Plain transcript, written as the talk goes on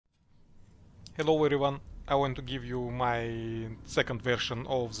Hello everyone, I want to give you my second version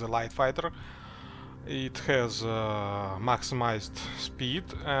of the light fighter. It has maximized speed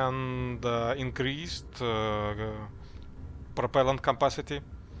and increased propellant capacity,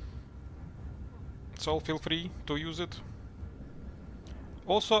 so feel free to use it.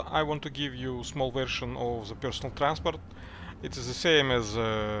 Also, I want to give you a small version of the personal transport. It is the same as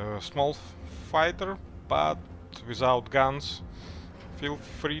a small fighter, but without guns. Feel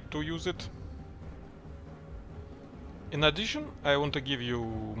free to use it. In addition, I want to give you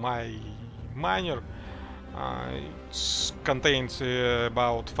my miner. It contains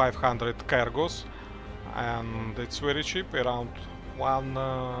about 500 cargos and it's very cheap, around 1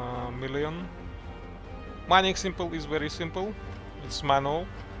 million. Mining simple is very simple, it's manual.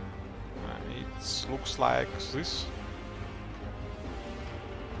 It looks like this.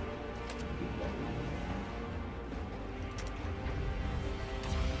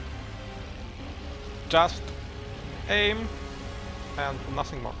 Just aim and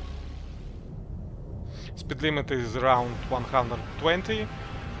nothing more. Speed limit is around 120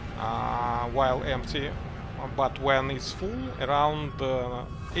 while empty, but when it's full, around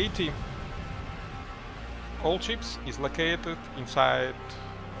 80. All chips is located inside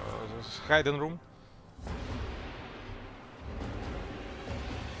this hidden room.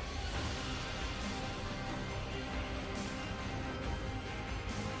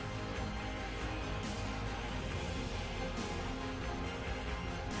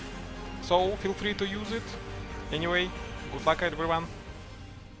 So feel free to use it. Anyway, good luck everyone.